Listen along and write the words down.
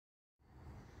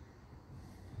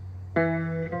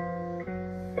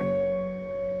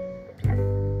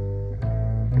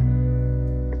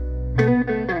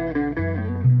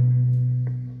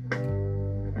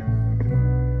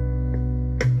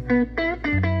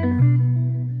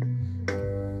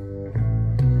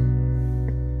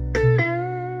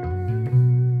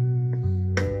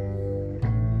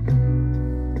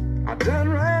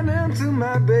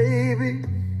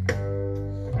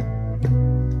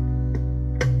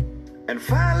and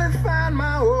finally find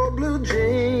my old blue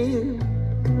jean.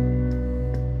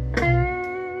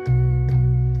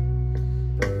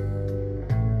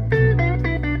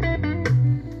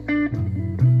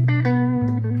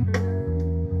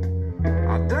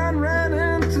 I done ran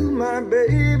into my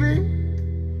baby.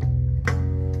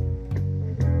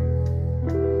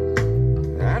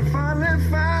 I finally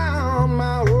found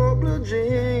my old blue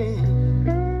jean.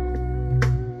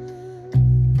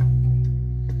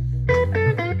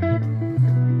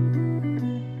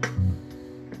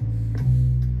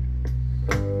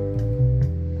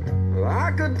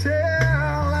 I could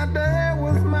tell that day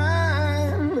was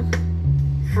mine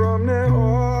from the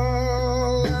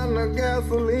oil and the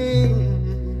gasoline.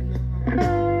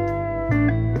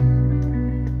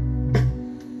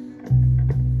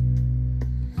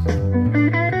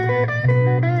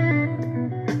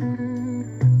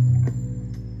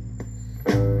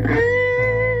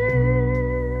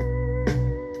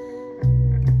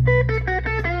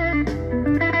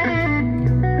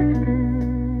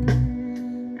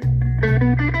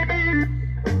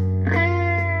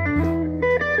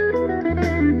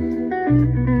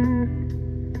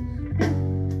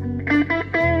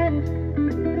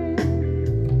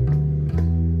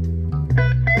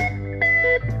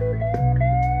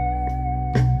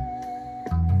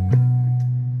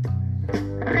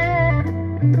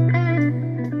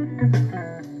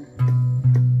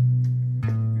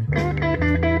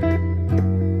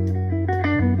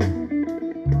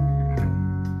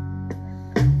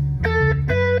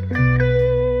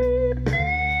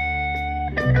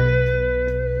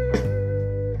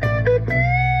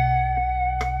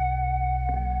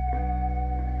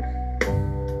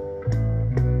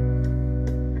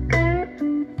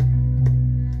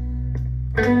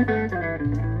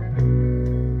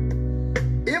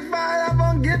 If I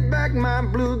ever get back my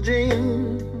blue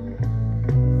jeans,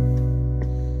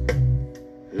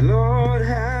 Lord,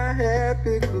 how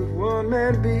happy could one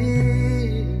man be?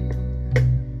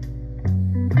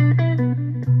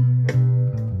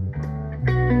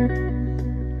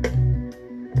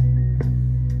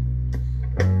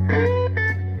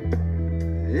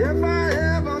 If I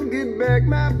ever get back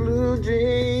my blue